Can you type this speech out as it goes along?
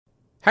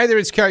Hey there,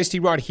 it's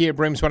Coasty right here at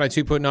Breams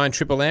 102.9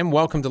 Triple M.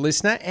 Welcome to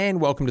Listener and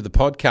welcome to the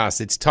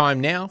podcast. It's time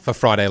now for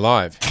Friday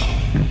Live.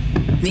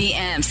 The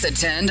amps are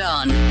turned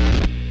on.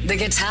 The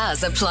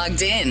guitars are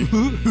plugged in.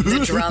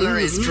 The drummer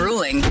is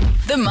drooling.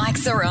 The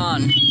mics are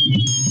on.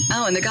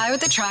 Oh, and the guy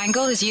with the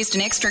triangle has used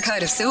an extra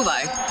coat of silver.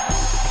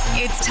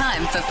 It's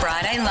time for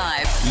Friday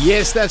Live.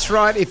 Yes, that's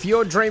right. If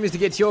your dream is to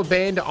get your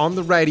band on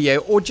the radio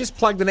or just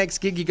plug the next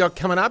gig you got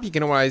coming up, you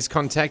can always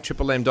contact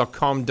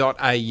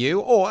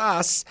triplem.com.au or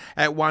us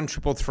at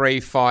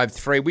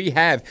 133353. We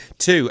have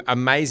two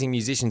amazing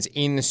musicians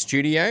in the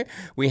studio.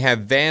 We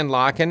have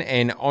Larkin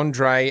and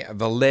Andrea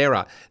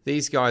Valera.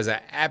 These guys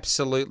are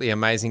absolutely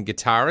amazing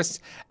guitarists.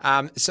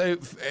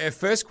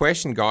 First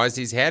question, guys,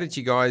 is how did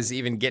you guys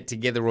even get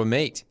together or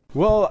meet?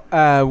 Well,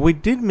 we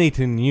did meet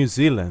in New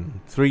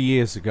Zealand 3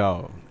 years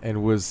ago. It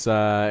was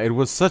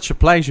such a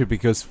pleasure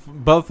because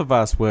both of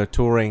us were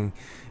touring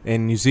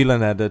in New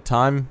Zealand at the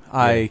time. Yeah.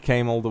 I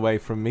came all the way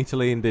from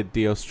Italy and did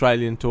the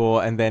Australian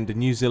tour and then the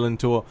New Zealand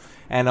tour.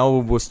 And I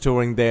was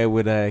touring there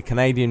with a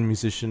Canadian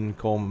musician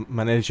called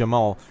Manel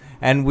Jamal.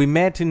 And we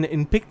met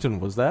in Picton,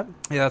 was that?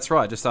 Yeah, that's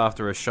right. Just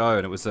after a show,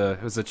 and it was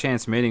a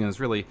chance meeting. It was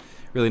really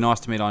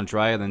nice to meet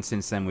Andrea. And then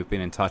since then, we've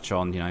been in touch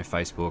on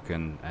Facebook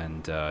and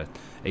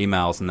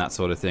emails and that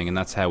sort of thing. And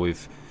that's how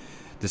we've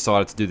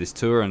decided to do this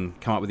tour and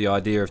come up with the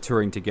idea of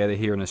touring together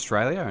here in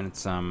Australia. And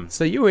it's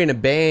So you were in a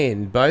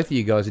band, both of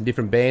you guys in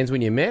different bands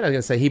when you met. I was going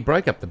to say he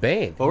broke up the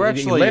band. Well, we're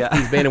he left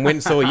his band and went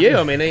and saw you.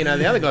 I mean,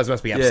 the other guys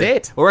must be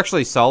upset. Yeah. We're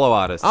actually solo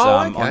artists.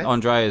 Okay.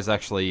 Andrea is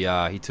actually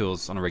he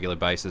tours on a regular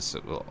basis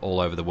all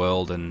over the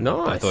world, and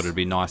nice. I thought it'd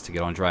be nice to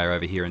get Andrea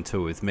over here and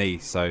tour with me.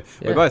 So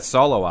we're both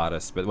solo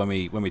artists, but when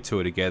we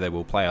tour together,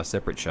 we'll play our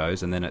separate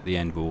shows, and then at the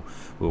end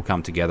we'll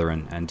come together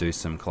and do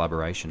some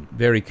collaboration.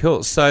 Very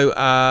cool. So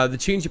the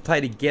tunes you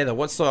play together,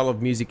 what style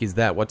of music is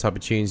that? What type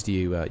of tunes do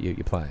you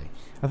play?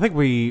 I think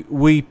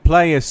we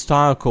play a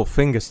style called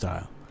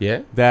fingerstyle.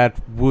 Yeah. That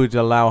would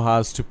allow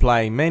us to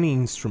play many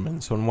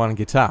instruments on one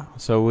guitar.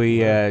 So we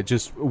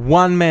just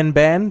one-man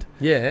band.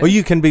 Yeah. Or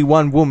you can be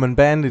one-woman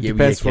band. It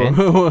depends for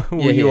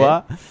who you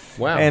are.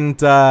 Wow.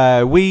 And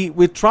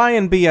we try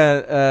and be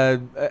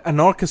an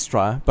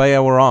orchestra by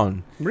our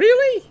own.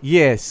 Really?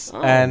 Yes.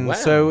 Oh, and wow.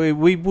 so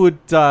we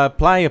would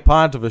play a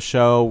part of a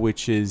show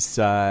which is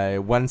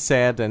one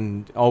set,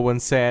 and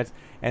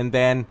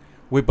then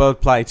we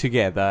both play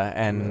together,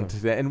 and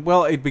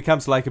it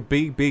becomes like a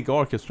big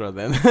orchestra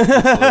then.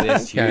 Absolutely,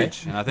 it's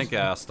huge, and I think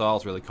our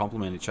styles really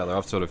complement each other.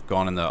 I've sort of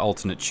gone in the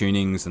alternate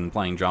tunings and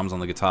playing drums on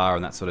the guitar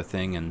and that sort of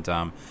thing, and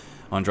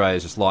Andrea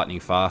is just lightning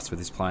fast with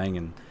his playing.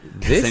 And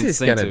this is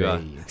going to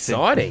be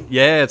exciting.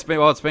 Yeah, it's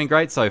been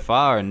great so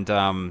far, and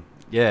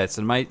it's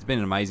been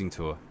an amazing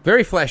tour.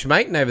 Very flash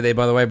mating over there,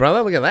 by the way,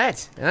 brother. Look at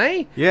that,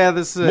 eh? Yeah,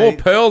 this more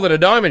pearl than a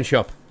diamond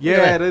shop.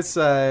 Yeah,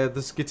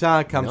 this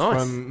guitar comes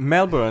from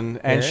Melbourne,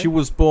 and she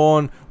was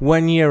born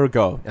 1 year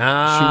ago. She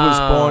was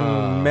born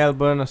in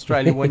Melbourne,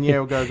 Australia 1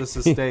 year ago. This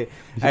is the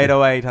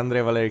 808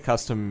 Andrea Valera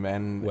Custom,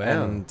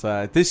 and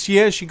this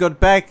year she got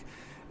back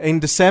in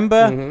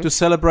December to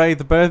celebrate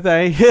the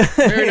birthday.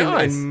 Very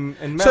nice. in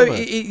Melbourne. So are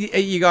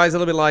you guys a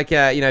little bit like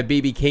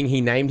B.B. King?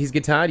 He named his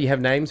guitar. Do you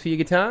have names for your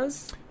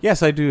guitars?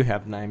 Yes, I do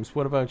have names.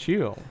 What about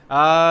you?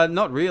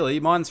 Not really.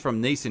 Mine's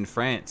from Nice in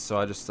France, so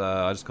I just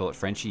call it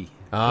Frenchie.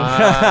 But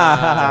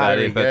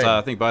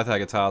I think both our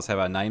guitars have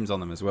our names on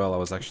them as well.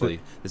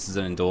 This is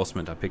an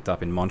endorsement I picked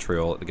up in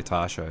Montreal at the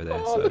guitar show there.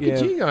 Oh, look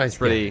at you guys.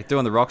 It's really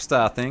doing the rock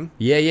star thing.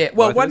 Yeah.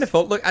 Well,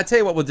 wonderful. Look, I'll tell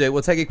you what we'll do.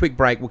 We'll take a quick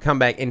break. We'll come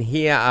back and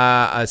hear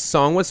a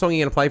song. What song are you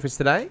going to play for us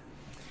today?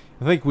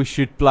 I think we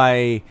should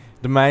play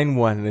the main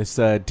one. It's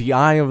The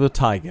Eye of the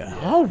Tiger.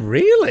 Oh,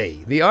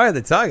 really? The Eye of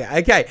the Tiger.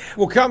 Okay,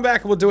 we'll come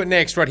back and we'll do it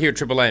next right here at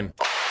Triple M.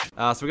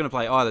 So we're going to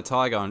play Eye of the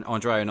Tiger. And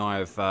Andrea and I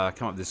have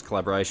come up with this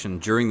collaboration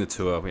during the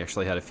tour. We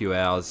actually had a few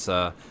hours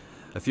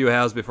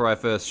before our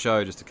first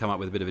show just to come up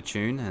with a bit of a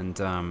tune, and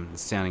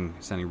it's sounding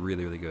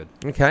really, really good.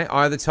 Okay,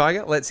 Eye of the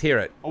Tiger. Let's hear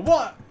it.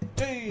 1,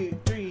 2,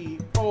 3,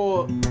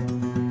 4.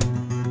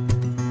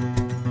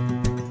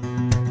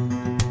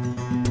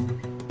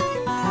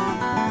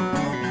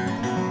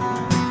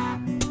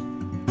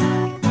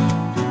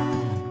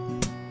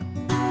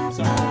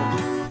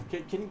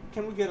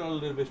 Can we get a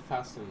little bit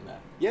faster than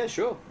that? Yeah,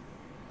 sure.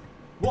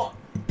 1,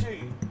 2,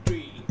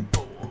 3,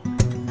 4.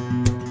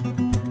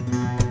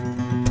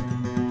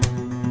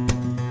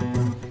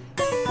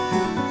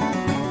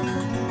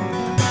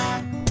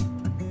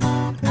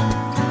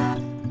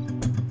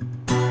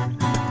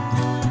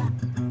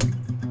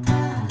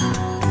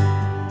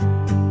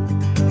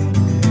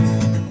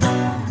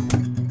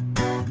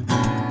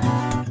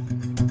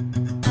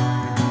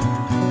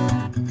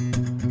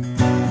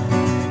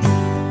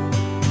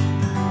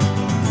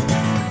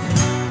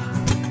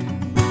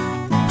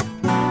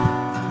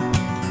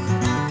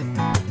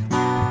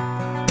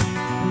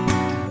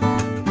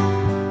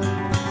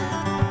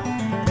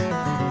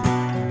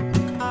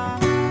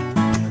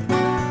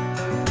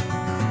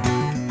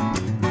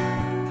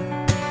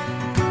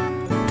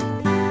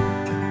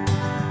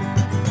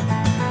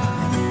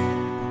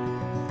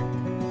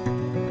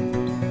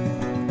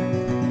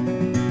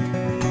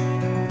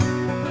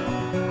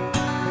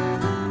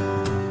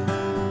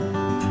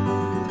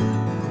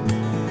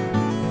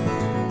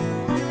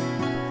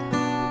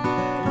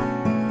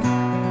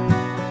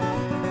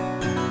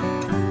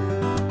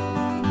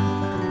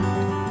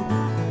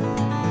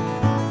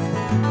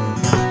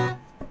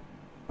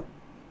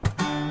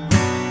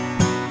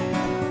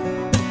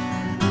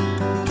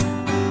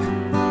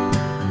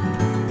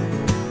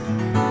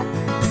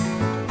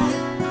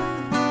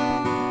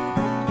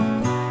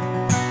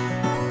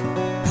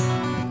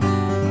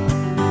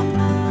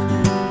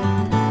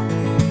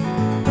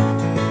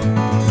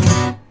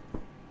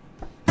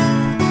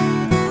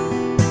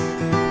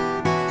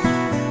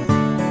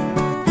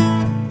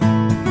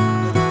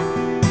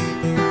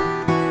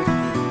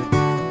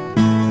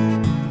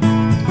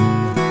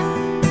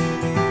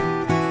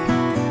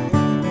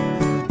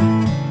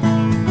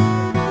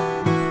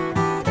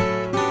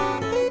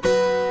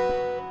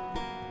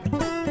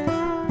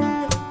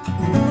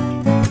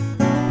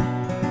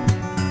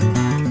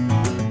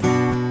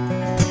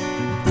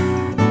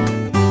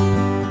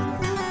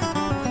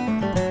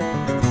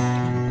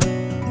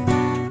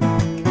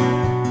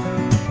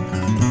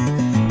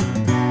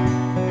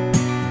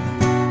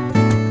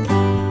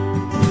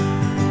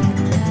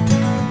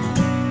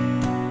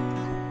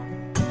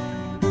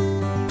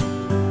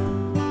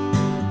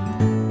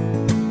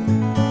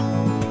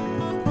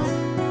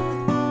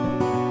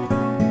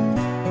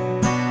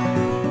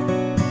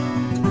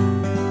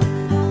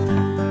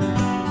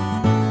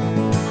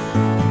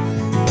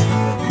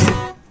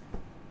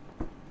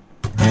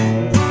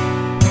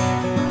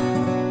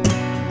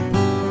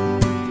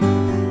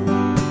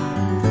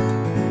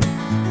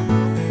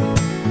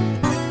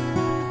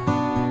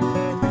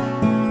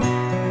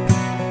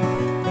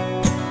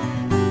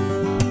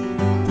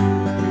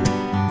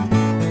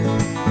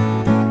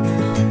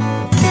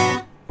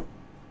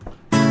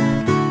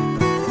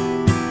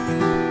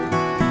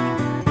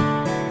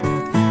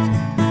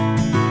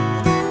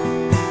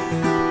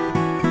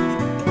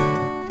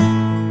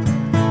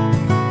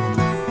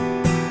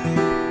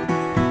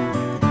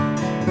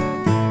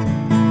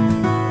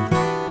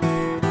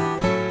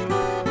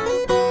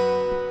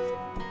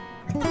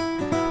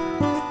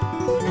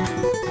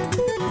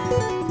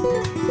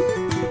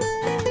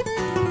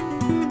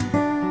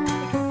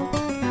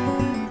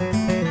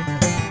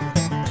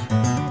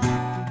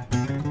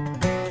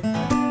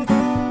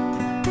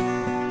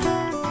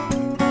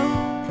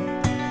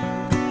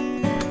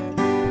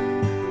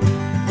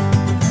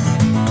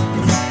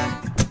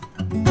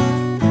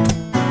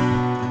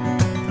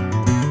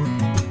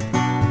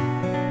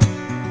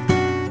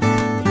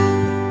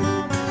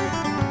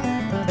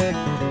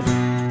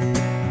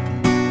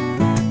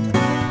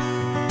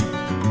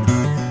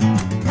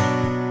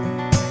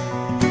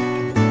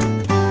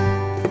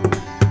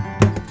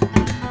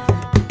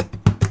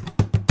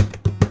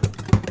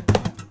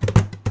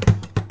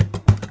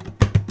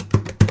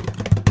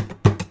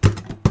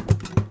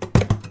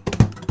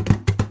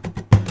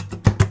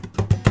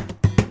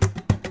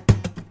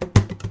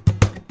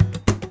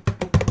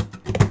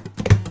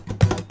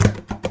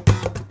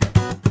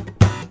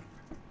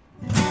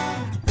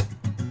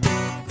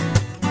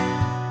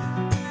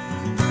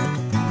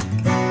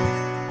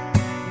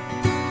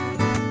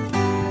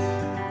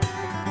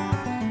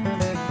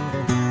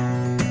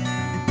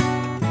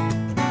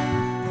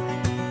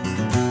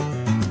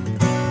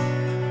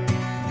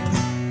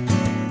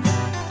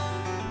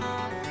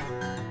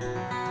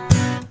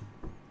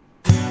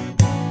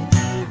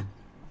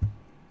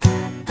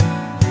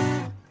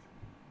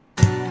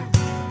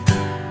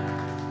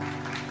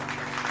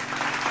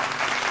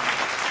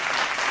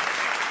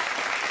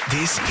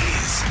 This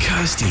is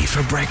Kirsty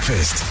for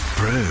breakfast.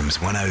 Brooms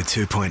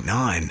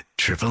 102.9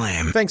 Triple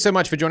M. Thanks so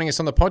much for joining us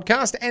on the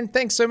podcast, and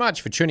thanks so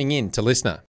much for tuning in to Listener.